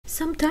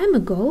Some time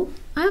ago,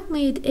 I've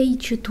made a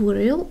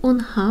tutorial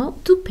on how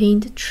to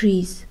paint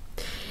trees.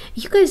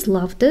 You guys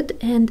loved it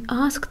and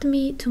asked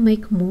me to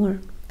make more.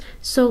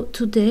 So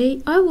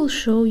today I will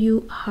show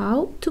you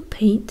how to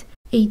paint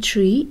a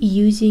tree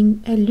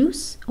using a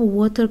loose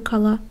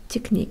watercolor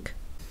technique.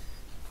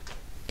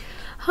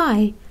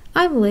 Hi,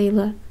 I'm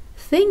Leila.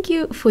 Thank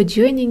you for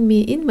joining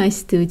me in my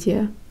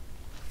studio.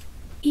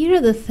 Here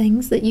are the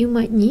things that you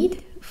might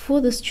need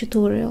for this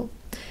tutorial.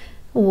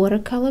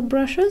 Watercolor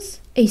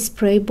brushes, a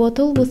spray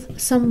bottle with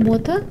some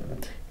water,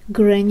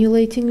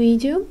 granulating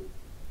medium,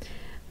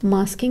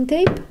 masking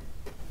tape,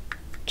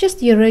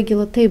 just your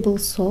regular table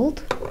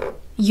salt,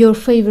 your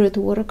favorite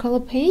watercolor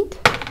paint,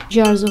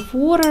 jars of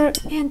water,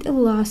 and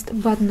last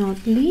but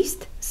not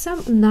least,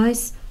 some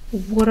nice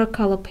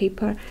watercolor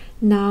paper.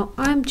 Now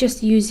I'm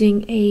just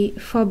using a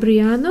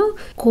Fabriano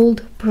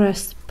cold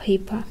pressed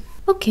paper.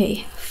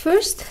 Okay,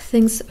 first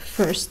things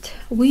first,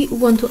 we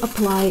want to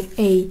apply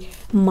a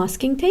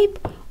masking tape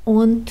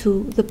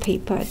onto the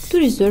paper to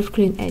reserve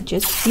clean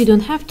edges. You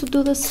don't have to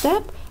do this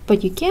step,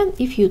 but you can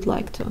if you'd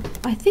like to.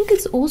 I think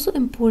it's also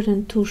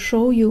important to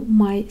show you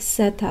my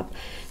setup.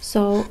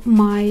 So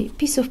my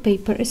piece of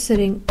paper is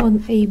sitting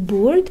on a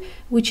board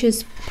which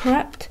is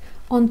prepped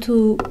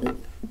onto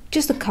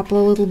just a couple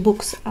of little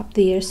books up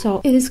there,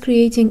 so it is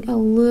creating a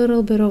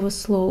little bit of a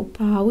slope,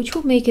 which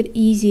will make it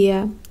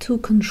easier to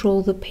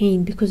control the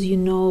paint, because you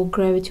know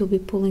gravity will be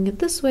pulling it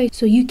this way,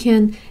 so you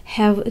can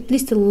have at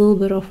least a little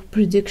bit of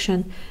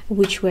prediction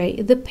which way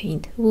the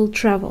paint will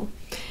travel.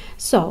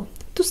 So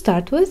to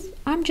start with,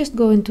 I'm just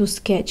going to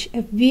sketch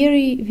a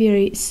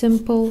very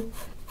simple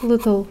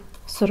little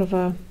sort of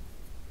a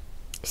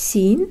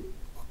scene.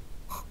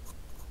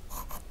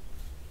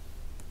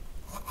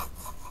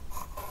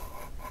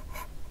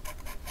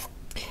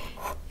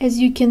 As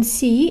you can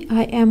see,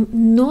 I am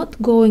not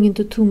going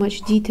into too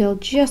much detail,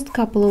 just a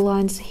couple of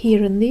lines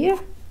here and there.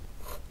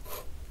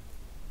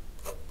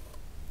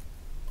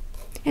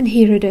 And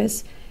here it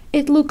is.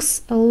 It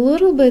looks a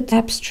little bit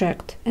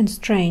abstract and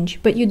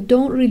strange, but you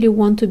don't really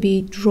want to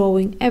be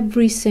drawing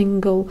every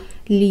single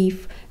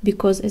leaf,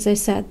 because as I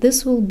said,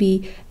 this will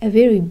be a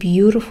very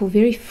beautiful,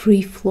 very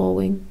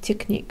free-flowing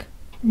technique.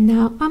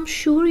 Now, I'm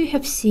sure you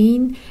have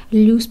seen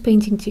loose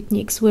painting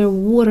techniques where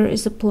water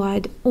is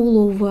applied all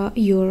over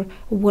your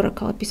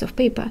watercolor piece of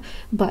paper,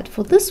 but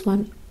for this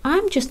one,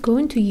 I'm just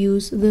going to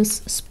use this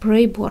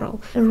spray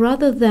bottle.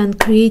 Rather than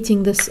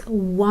creating this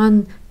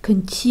one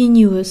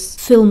continuous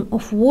film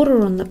of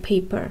water on the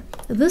paper,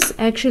 this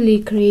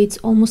actually creates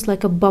almost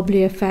like a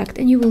bubbly effect,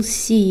 and you will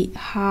see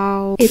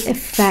how it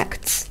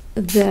affects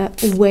the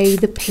way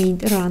the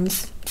paint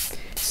runs.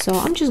 So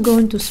I'm just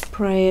going to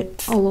spray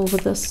it all over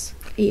this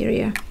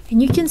area,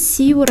 and you can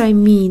see what I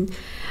mean.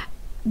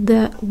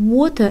 The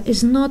water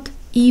is not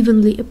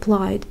evenly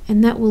applied,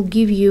 and that will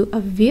give you a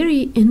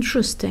very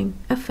interesting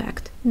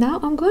effect. Now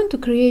I'm going to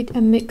create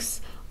a mix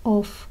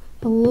of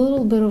a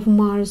little bit of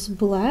Mars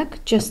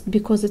black, just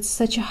because it's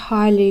such a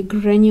highly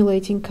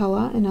granulating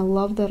color and I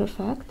love that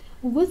effect,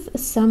 with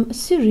some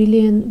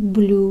cerulean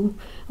blue,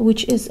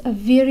 which is a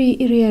very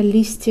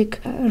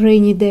realistic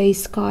rainy day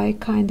sky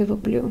kind of a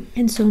blue.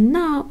 And so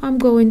now I'm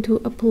going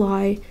to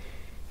apply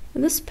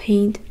this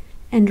paint,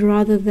 and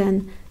rather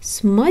than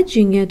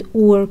smudging it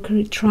or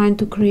trying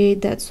to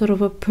create that sort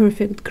of a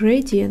perfect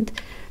gradient,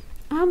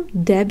 I'm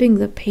dabbing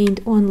the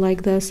paint on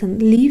like this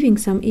and leaving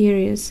some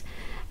areas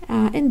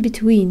in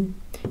between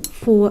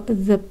for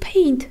the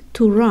paint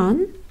to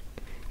run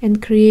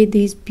and create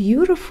these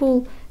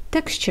beautiful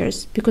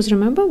textures, because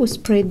remember, we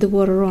sprayed the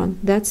water on.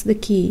 That's the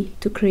key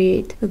to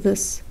create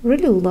this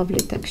really lovely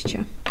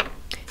texture.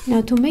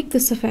 Now, to make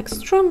this effect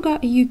stronger,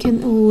 you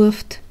can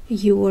lift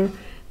your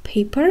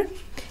paper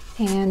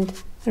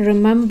and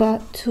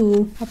remember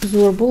to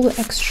absorb all the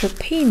extra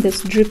paint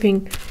that's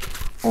dripping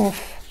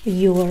off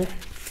your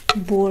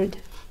board.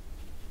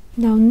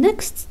 Now,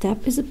 next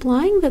step is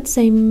applying that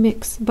same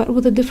mix, but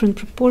with a different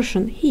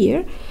proportion.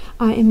 Here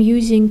I am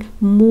using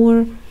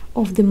more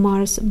of the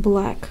Mars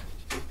black,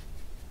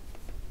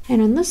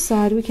 and on this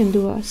side we can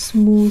do a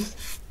smooth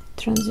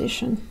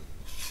transition.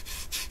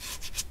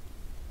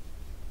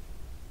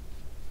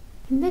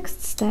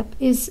 Next step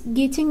is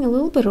getting a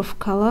little bit of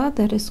color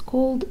that is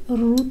called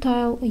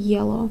rutile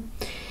yellow.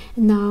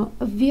 Now,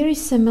 very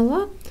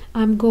similar,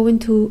 I'm going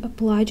to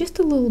apply just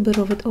a little bit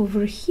of it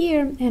over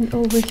here and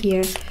over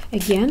here.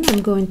 Again,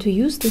 I'm going to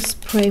use the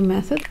spray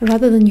method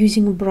rather than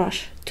using a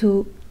brush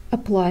to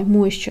apply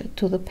moisture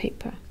to the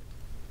paper.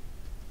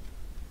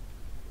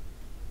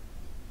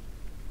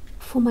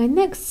 For my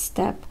next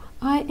step,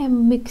 I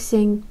am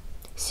mixing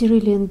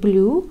cerulean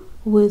blue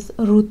with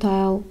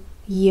rutile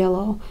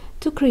yellow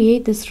to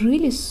create this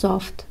really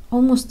soft,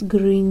 almost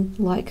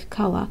green-like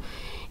color.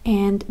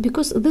 And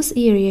because this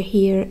area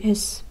here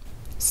is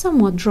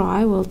somewhat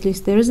dry, well, at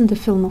least there isn't a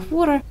film of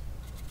water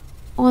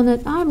on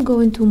it, I'm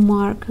going to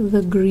mark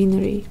the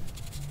greenery.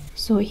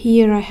 So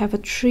here I have a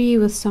tree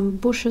with some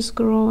bushes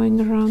growing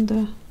around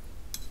the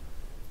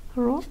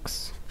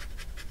rocks.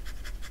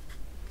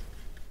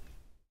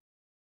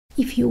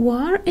 If you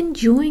are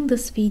enjoying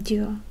this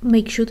video,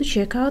 make sure to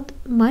check out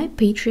my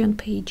Patreon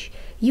page.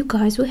 You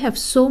guys will have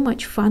so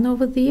much fun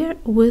over there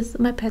with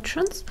my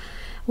patrons.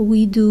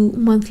 We do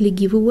monthly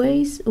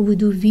giveaways, we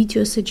do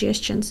video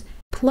suggestions,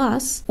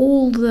 plus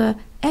all the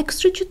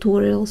extra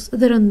tutorials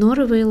that are not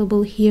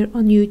available here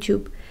on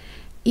YouTube.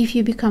 If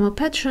you become a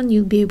patron,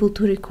 you'll be able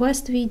to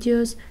request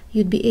videos,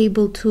 you'd be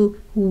able to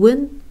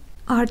win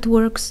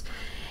artworks,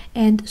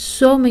 and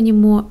so many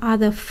more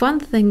other fun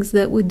things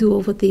that we do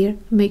over there.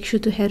 Make sure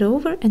to head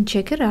over and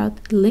check it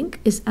out. Link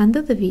is under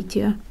the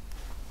video.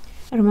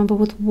 Remember,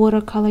 with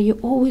watercolor, you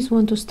always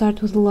want to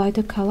start with a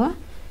lighter color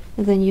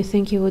than you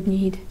think you would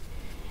need,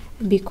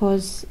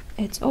 because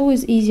it's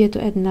always easier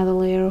to add another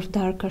layer of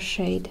darker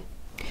shade.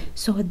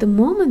 So at the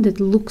moment it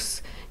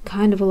looks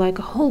kind of like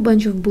a whole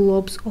bunch of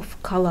blobs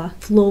of color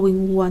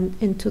flowing one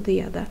into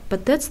the other,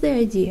 but that's the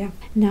idea.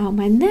 Now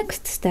my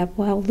next step,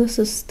 while this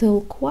is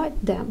still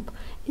quite damp,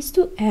 is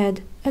to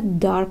add a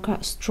darker,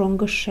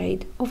 stronger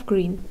shade of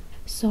green.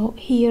 So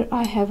here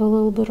I have a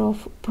little bit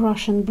of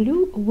Prussian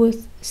blue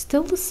with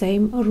still the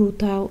same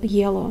rutile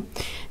yellow.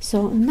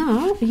 So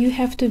now you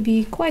have to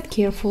be quite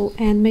careful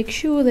and make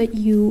sure that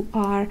you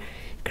are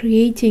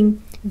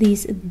creating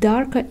these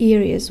darker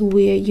areas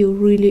where you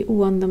really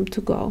want them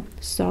to go.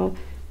 So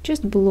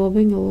just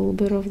blobbing a little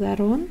bit of that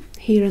on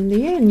here and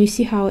there, and you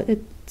see how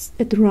it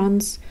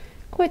runs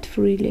quite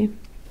freely.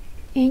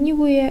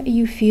 Anywhere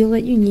you feel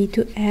that you need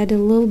to add a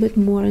little bit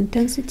more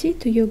intensity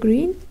to your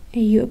green,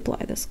 and you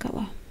apply this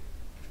color.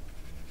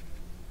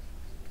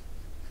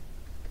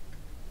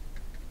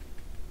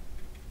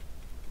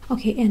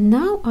 Okay, and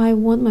now I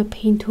want my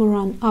paint to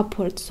run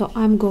upwards, so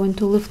I'm going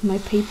to lift my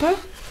paper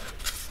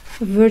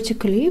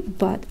vertically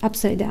but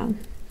upside down,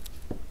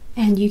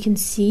 and you can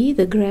see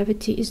the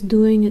gravity is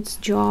doing its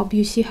job.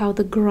 You see how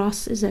the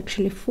grass is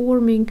actually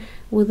forming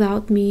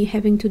without me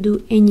having to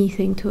do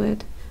anything to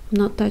it. I'm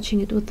not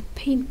touching it with the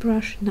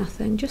paintbrush,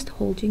 nothing, just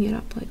holding it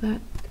up like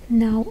that.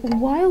 Now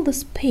while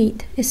this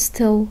paint is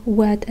still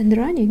wet and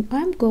running,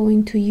 I'm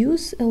going to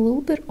use a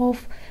little bit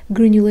of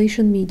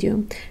granulation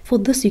medium. For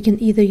this you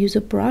can either use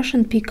a brush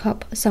and pick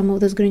up some of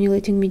this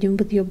granulating medium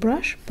with your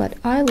brush, but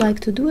I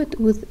like to do it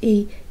with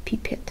a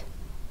pipette.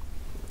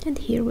 And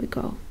here we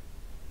go.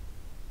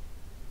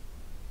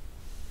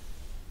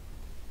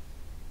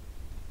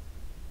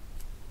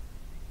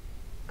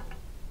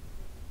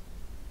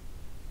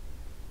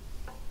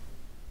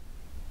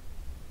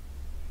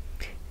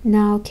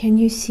 Now can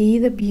you see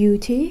the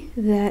beauty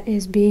that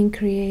is being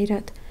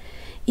created?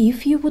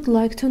 If you would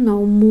like to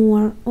know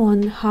more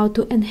on how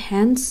to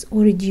enhance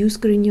or reduce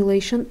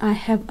granulation, I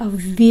have a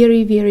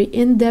very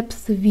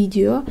in-depth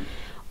video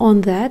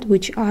on that,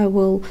 which I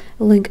will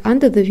link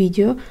under the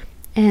video,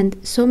 and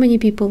so many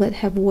people that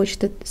have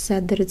watched it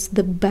said that it's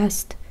the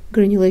best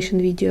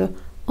granulation video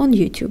on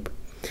YouTube.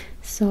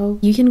 So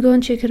you can go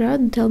and check it out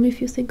and tell me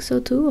if you think so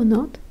too or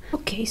not.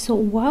 Okay, so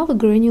while the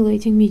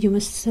granulating medium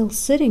is still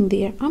sitting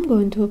there, I'm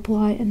going to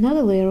apply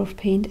another layer of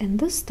paint, and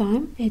this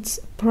time it's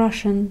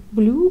Prussian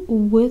blue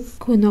with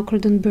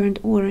quinacridone burnt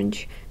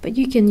orange, but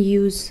you can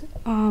use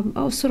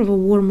sort of a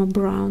warmer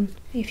brown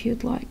if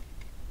you'd like.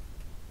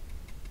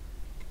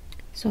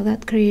 So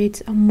that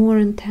creates a more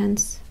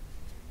intense,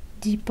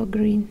 deeper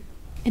green.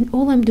 And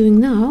all I'm doing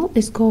now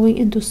is going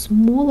into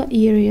smaller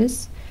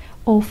areas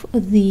of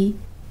the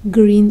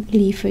green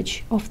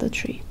leafage of the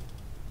tree.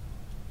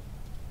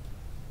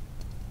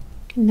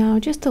 Now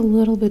just a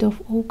little bit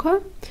of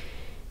ochre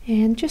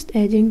and just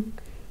adding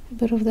a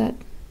bit of that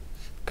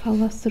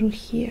color through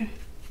here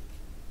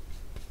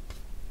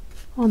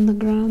on the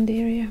ground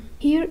area.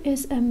 Here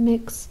is a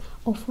mix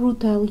of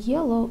rutile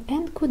yellow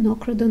and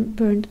quinacridone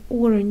burnt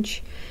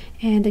orange,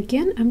 and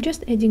again I'm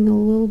just adding a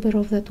little bit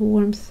of that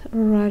warmth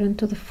right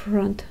into the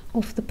front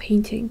of the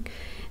painting.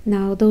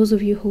 Now those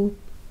of you who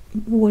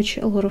watch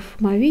a lot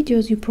of my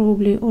videos, you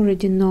probably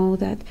already know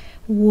that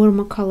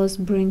warmer colors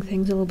bring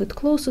things a little bit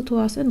closer to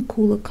us and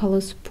cooler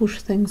colors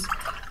push things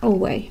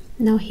away.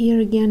 Now here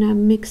again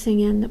I'm mixing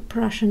in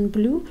Prussian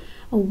blue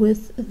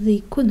with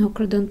the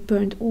quinacridone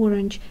burnt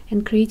orange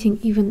and creating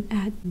even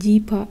a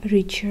deeper,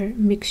 richer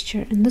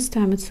mixture, and this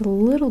time it's a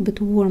little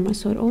bit warmer,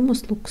 so it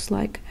almost looks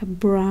like a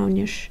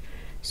brownish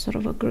sort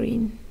of a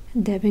green.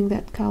 Dabbing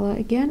that color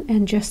again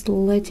and just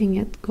letting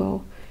it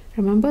go.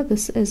 Remember,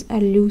 this is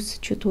a loose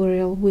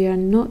tutorial. We are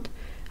not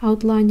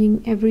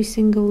outlining every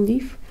single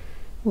leaf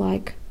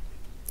like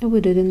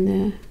we did in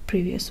the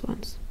previous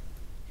ones.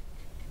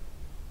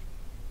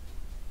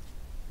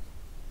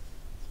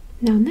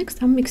 Now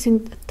next I'm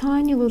mixing a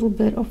tiny little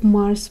bit of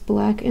Mars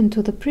black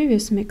into the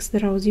previous mix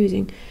that I was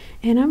using,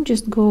 and I'm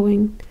just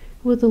going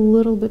with a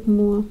little bit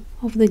more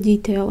of the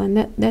detail, and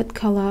that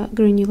color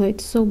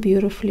granulates so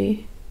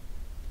beautifully.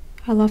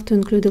 I love to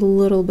include a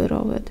little bit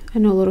of it. I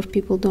know a lot of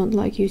people don't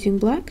like using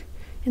black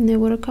in their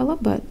watercolor,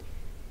 but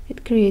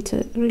it creates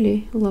a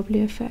really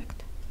lovely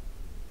effect.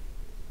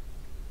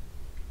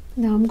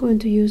 Now I'm going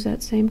to use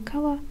that same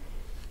color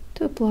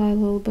to apply a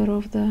little bit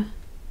of the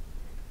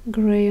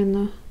gray on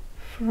the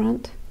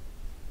front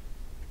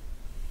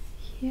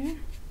here,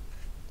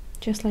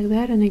 just like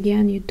that. And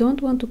again, you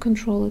don't want to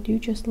control it, you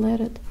just let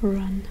it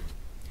run.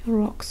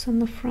 Rocks on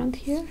the front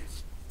here.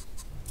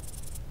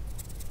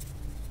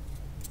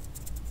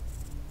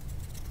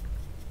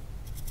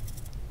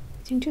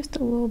 Just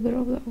a little bit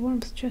of the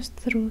warmth just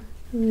through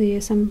the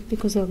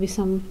because there'll be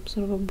some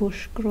sort of a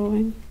bush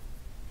growing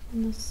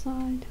on the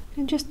side,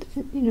 and just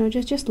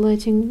just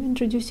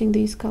introducing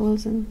these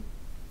colors and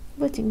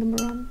letting them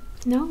run.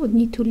 Now we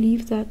need to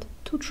leave that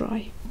to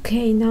dry.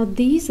 Okay, now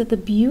these are the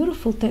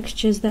beautiful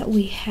textures that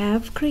we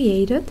have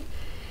created,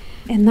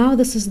 and now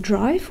this is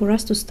dry for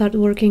us to start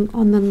working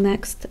on the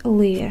next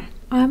layer.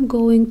 I'm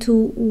going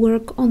to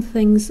work on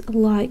things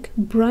like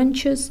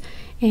branches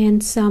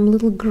and some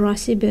little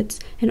grassy bits,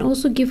 and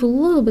also give a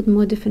little bit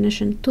more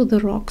definition to the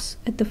rocks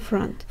at the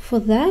front. For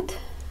that,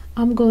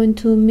 I'm going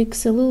to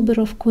mix a little bit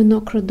of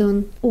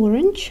quinacridone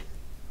orange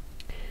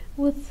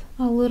with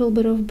a little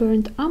bit of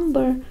burnt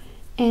umber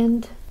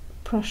and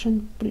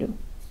Prussian blue.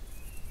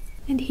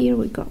 And here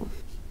we go.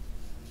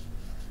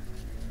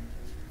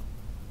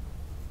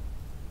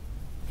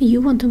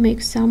 You want to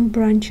make some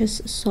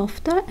branches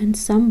softer and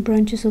some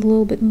branches a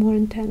little bit more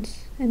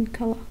intense in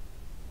color.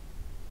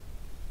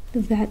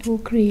 That will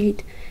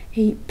create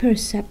a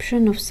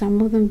perception of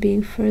some of them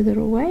being further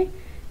away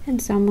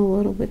and some a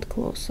little bit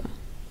closer.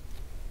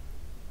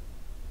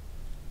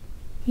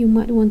 You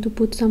might want to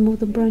put some of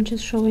the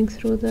branches showing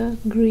through the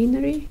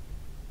greenery.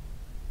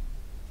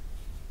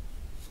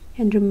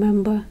 And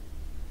remember,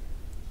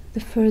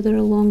 the further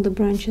along the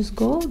branches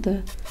go,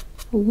 the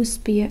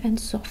wispier and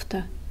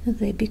softer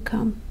they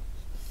become.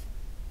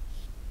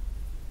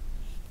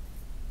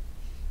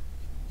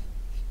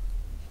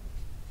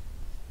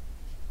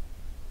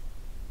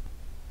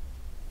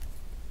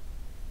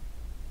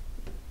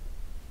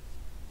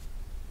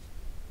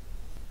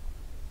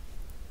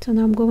 So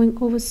now I'm going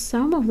over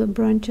some of the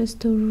branches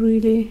to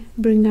really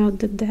bring out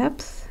the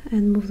depth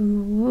and move them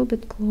a little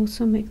bit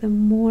closer, make them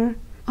more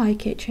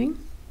eye-catching,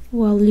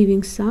 while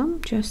leaving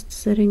some just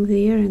sitting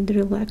there and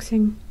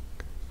relaxing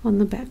on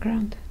the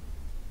background.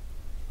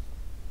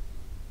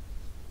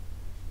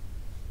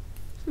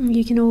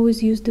 You can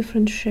always use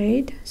different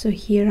shade. So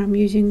here I'm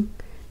using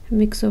a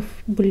mix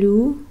of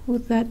blue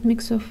with that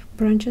mix of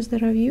branches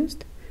that I've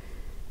used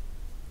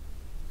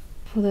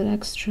for that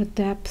extra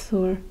depth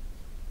or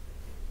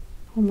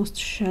almost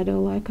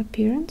shadow-like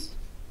appearance.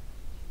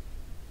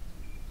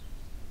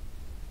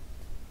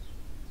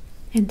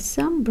 And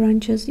some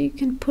branches you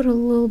can put a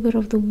little bit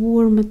of the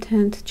warmer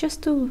tint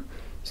just to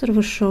sort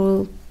of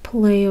show a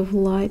play of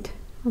light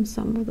on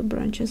some of the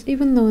branches.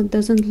 Even though it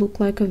doesn't look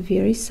like a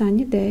very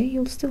sunny day,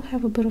 you'll still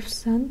have a bit of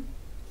sun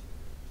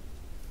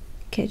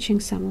catching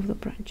some of the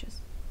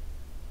branches.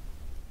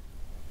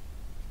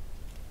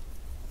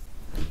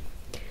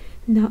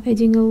 Now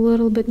adding a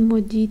little bit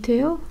more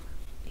detail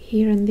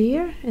here and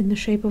there in the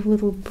shape of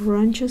little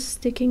branches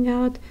sticking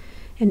out,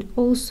 and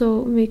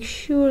also make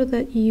sure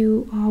that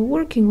you are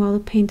working while the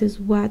paint is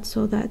wet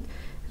so that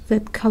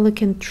that color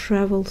can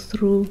travel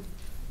through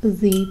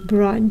the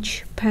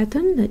branch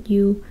pattern that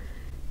you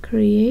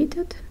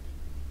created.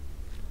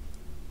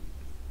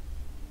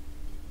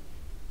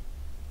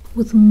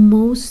 With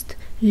most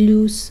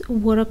loose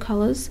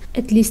watercolors,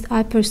 at least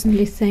I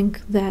personally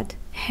think that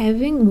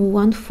having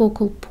one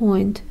focal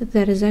point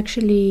that is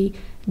actually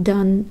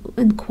done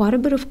in quite a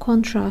bit of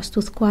contrast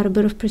with quite a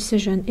bit of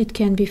precision. It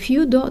can be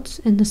few dots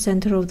in the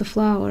center of the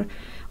flower,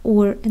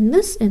 or in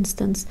this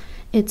instance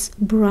it's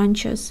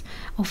branches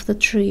of the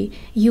tree.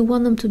 You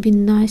want them to be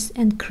nice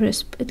and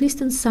crisp, at least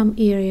in some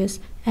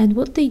areas, and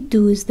what they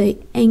do is they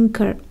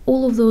anchor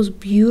all of those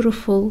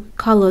beautiful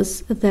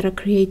colors that are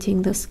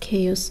creating this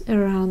chaos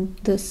around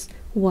this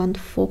one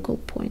focal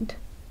point.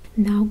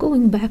 Now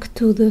going back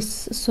to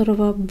this sort of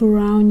a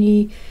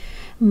browny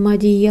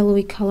muddy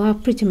yellowy color, I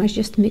pretty much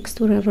just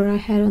mixed whatever I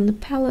had on the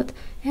palette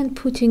and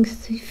putting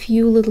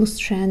few little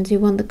strands. You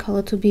want the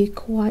color to be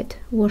quite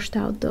washed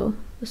out though.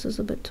 This is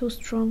a bit too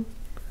strong.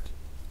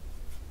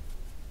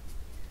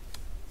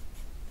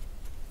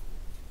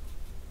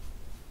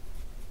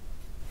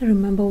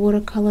 Remember,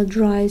 watercolor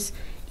dries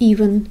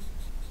even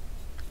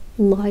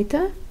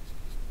lighter,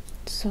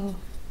 so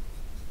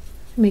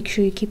make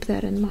sure you keep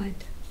that in mind.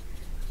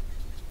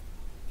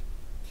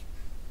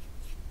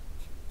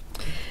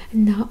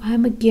 Now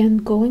I'm again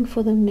going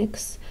for the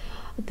mix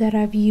that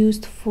I've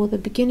used for the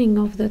beginning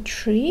of the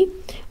tree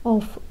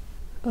of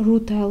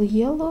rutile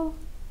yellow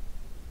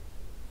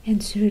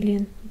and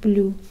cerulean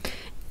blue,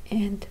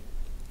 and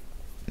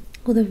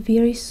with a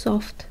very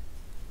soft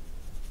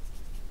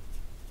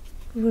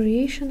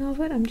variation of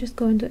it, I'm just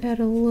going to add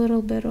a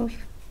little bit of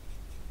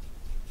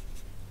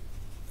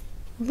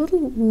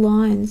little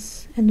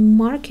lines and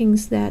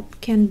markings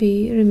that can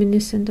be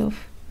reminiscent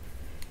of,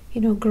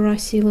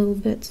 grassy little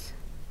bits.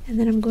 And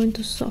then I'm going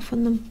to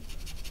soften them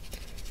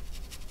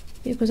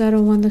because I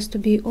don't want this to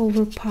be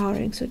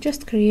overpowering. So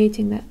just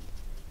creating that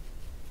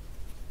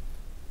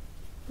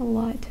a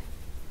light,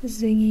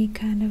 zingy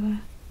kind of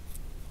a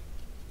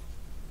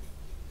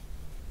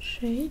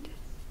shade.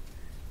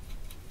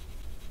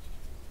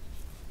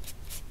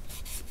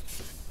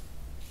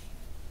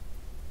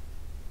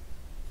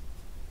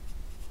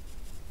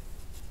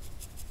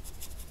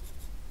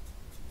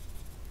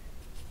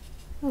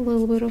 a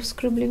little bit of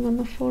scribbling on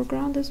the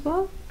foreground as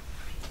well.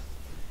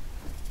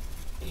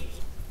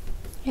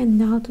 And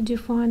now to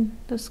define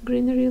this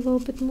greenery a little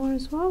bit more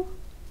as well.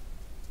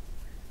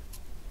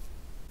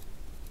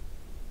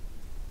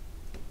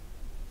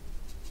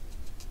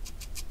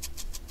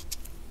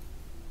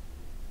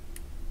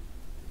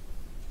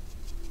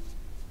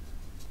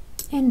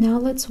 And now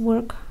let's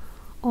work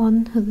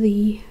on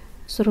the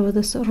sort of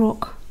this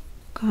rock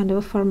kind of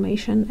a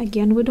formation.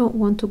 Again, we don't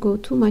want to go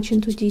too much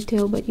into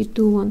detail, but you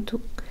do want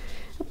to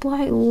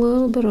apply a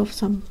little bit of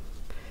some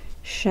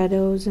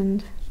shadows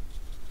and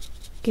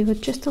give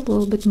it just a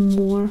little bit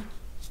more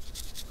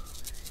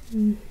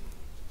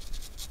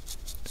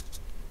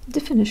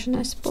definition,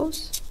 I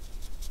suppose.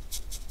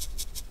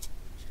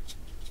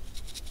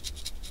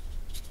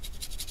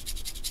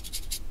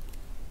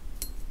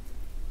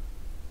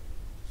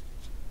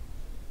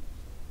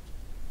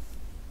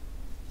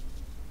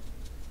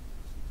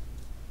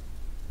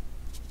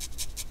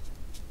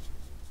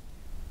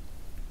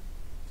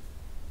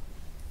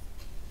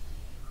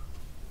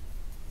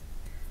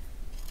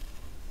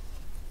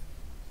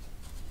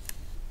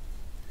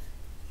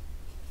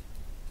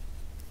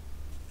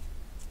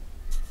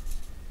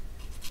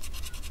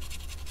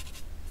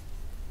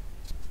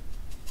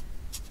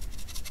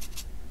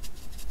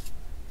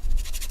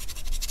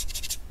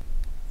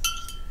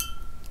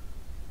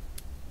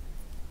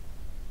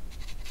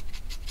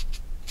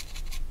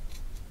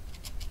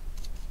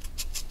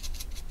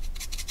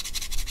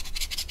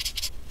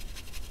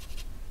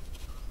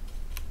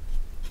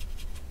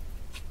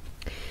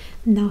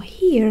 Now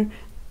here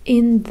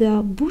in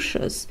the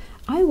bushes,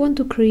 I want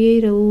to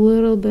create a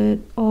little bit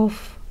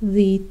of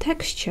the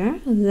texture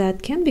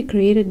that can be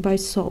created by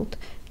salt.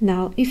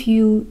 Now, if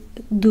you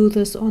do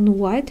this on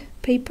white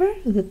paper,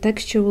 the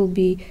texture will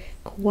be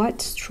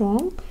quite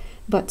strong,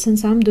 but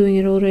since I'm doing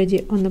it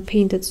already on a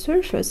painted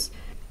surface,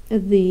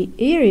 the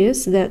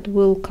areas that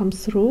will come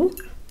through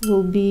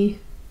will be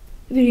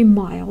very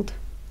mild.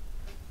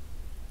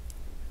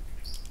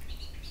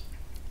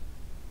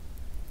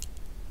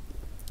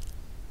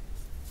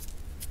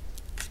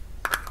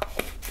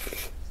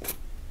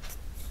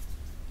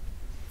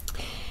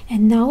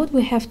 And now what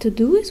we have to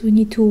do is we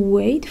need to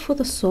wait for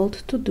the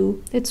salt to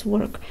do its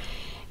work.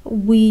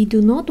 We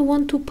do not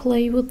want to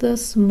play with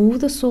this,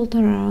 move the salt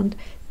around,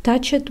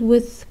 touch it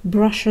with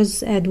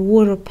brushes, add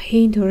water,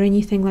 paint or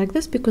anything like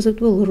this, because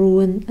it will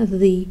ruin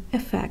the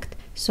effect.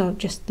 So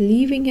just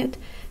leaving it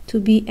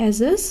to be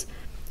as is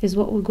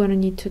what we're going to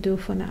need to do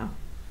for now.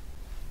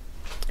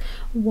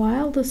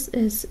 While this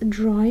is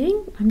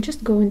drying, I'm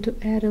just going to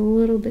add a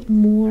little bit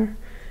more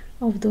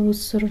of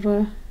those sort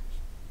of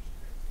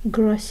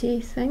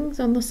grassy things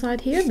on the side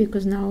here,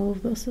 because now all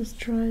of this is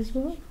dry as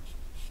well.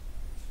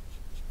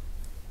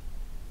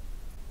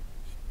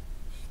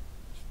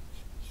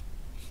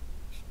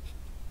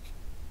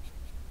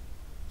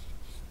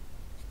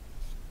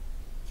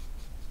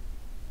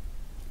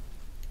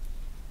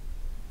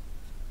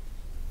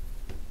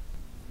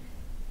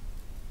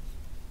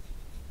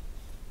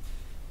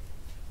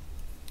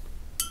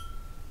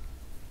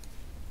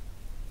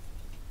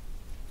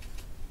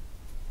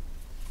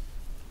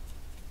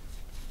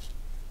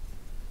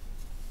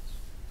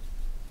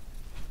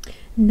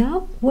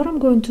 Now what I'm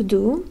going to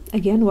do,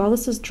 again while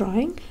this is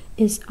drying,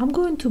 is I'm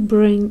going to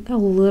bring a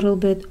little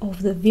bit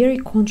of the very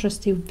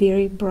contrasty,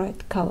 very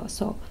bright color.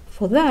 So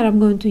for that I'm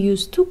going to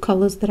use two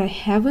colors that I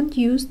haven't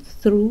used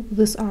through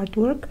this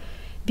artwork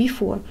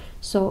before.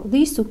 So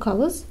these two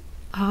colors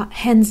are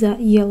Hansa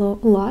Yellow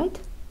Light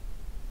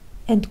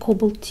and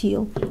Cobalt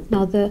Teal.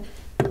 Now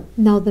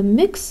the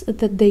mix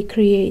that they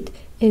create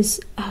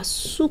is a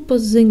super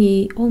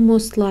zingy,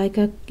 almost like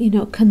a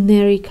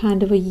canary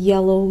kind of a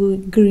yellow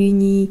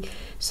greeny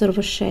sort of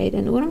a shade.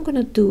 And what I'm going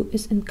to do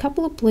is in a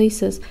couple of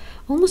places,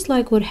 almost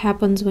like what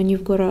happens when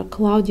you've got a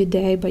cloudy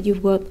day but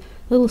you've got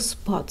little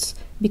spots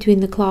between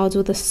the clouds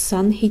with the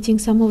sun hitting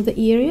some of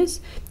the areas,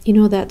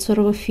 that sort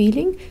of a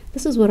feeling.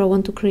 This is what I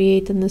want to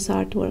create in this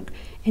artwork.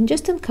 And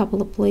just in a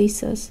couple of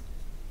places,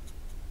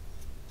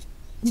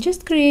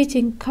 just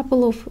creating a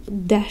couple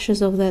of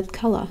dashes of that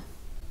color.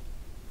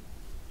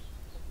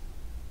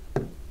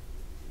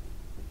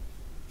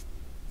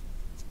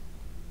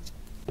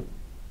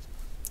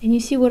 And you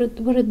see what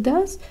it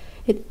does?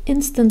 It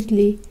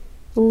instantly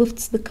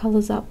lifts the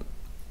colors up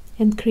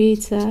and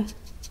creates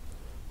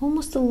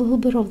almost a little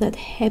bit of that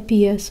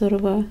happier sort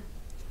of a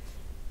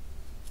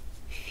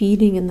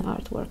feeling in the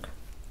artwork.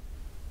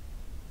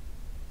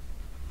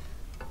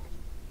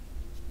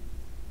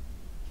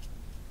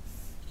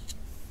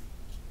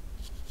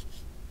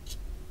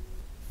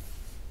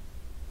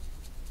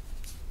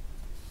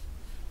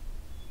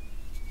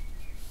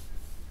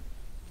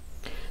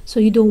 So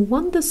you don't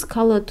want this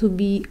color to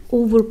be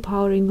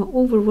overpowering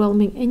or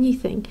overwhelming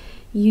anything.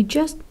 You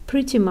just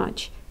pretty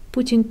much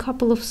put in a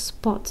couple of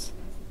spots,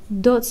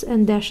 dots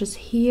and dashes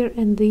here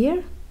and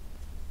there.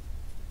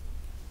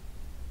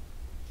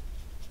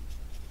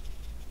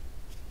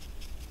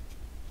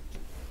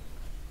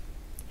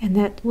 And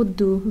that would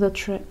do the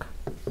trick.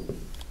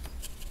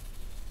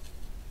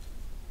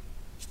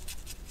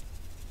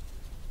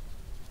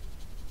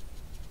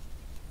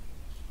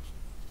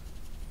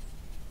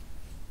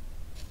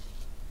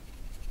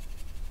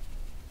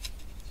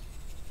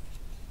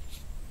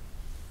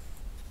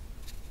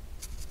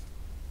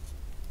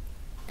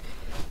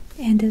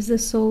 And as the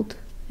salt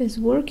is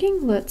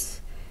working,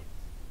 let's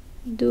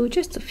do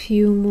just a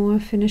few more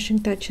finishing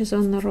touches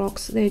on the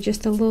rocks. They're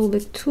just a little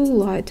bit too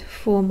light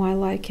for my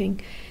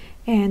liking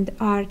and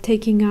are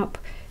taking up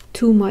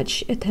too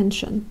much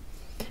attention.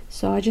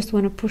 So I just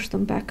want to push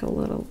them back a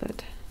little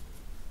bit.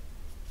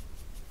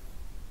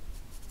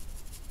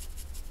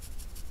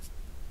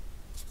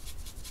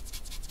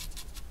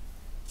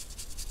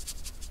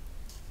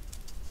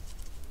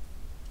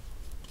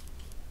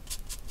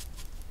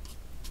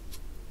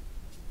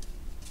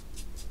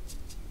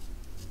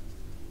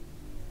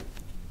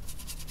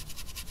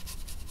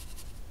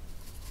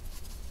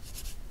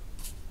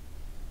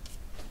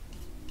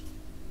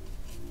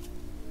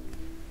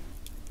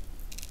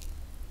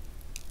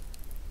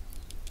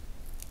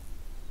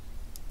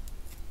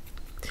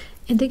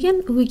 And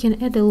again, we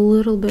can add a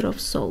little bit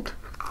of salt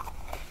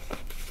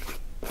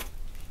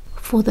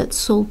for that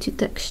salty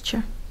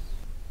texture.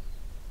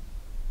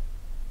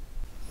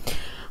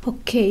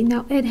 Okay,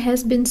 now it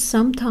has been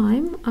some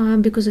time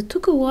because it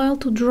took a while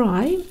to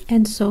dry,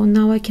 and so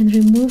now I can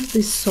remove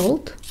this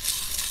salt.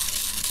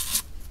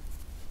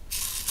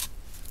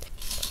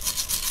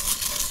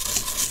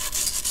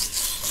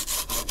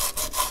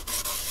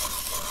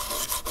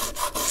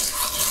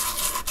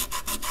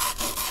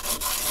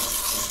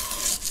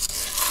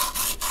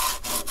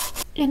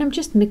 And I'm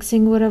just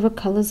mixing whatever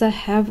colors I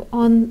have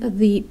on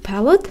the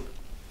palette,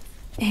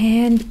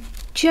 and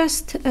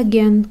just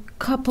again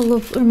couple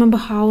of, remember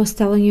how I was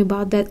telling you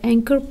about that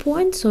anchor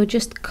point, so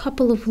just a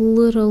couple of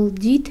little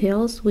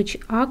details which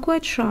are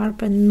quite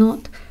sharp and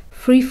not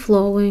free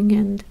flowing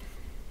and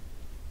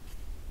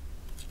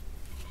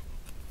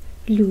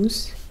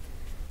loose.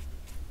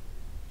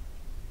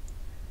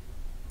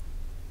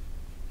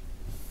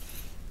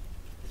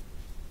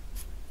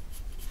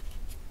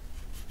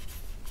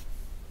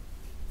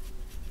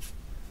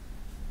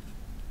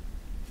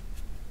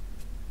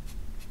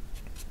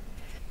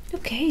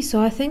 Okay,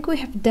 so I think we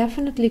have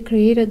definitely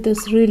created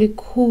this really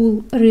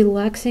cool,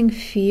 relaxing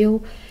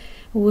feel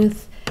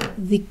with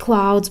the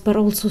clouds, but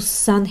also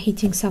sun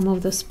hitting some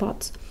of the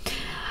spots.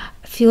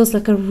 Feels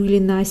like a really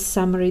nice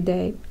summery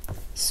day.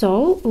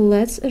 So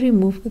let's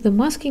remove the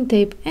masking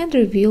tape and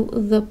reveal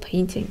the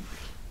painting.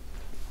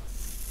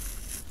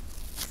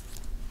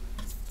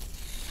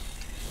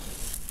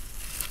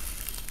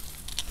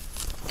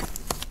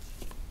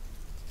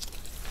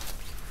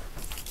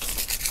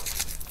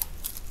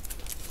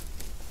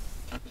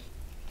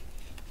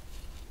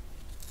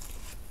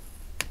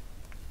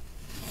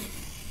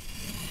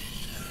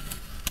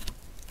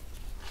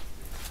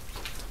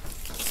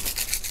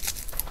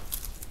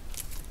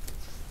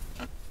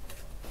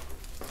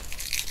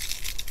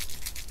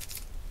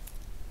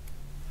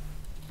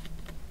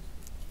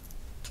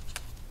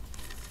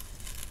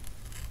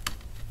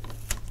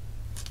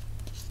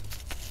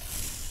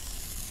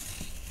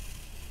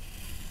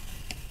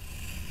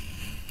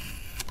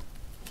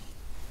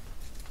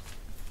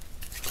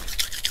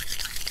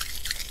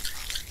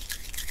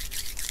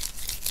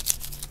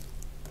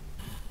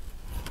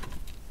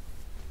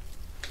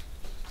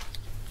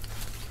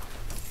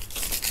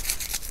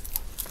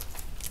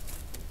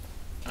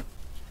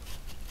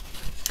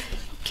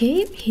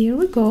 Okay, here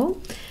we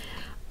go.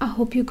 I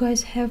hope you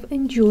guys have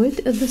enjoyed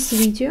this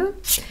video,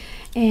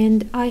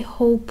 and I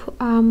hope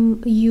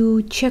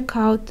you check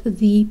out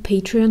the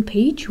Patreon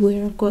page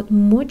where I've got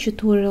more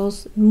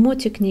tutorials, more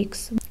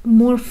techniques,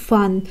 more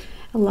fun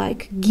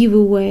like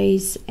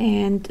giveaways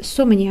and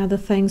so many other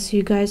things. So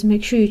you guys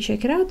make sure you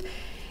check it out.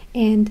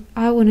 And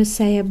I want to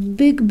say a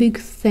big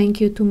thank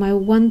you to my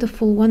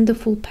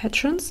wonderful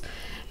patrons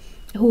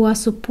who are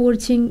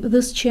supporting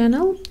this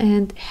channel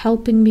and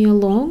helping me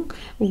along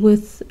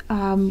with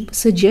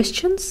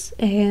suggestions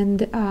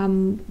and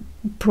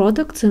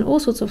products and all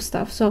sorts of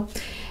stuff. So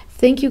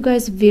thank you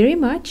guys very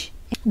much.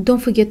 Don't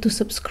forget to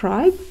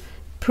subscribe,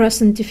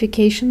 press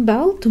notification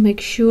bell to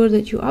make sure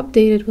that you're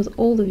updated with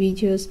all the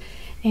videos,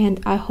 and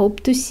I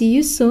hope to see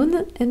you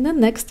soon in the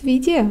next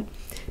video.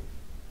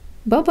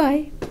 Bye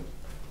bye.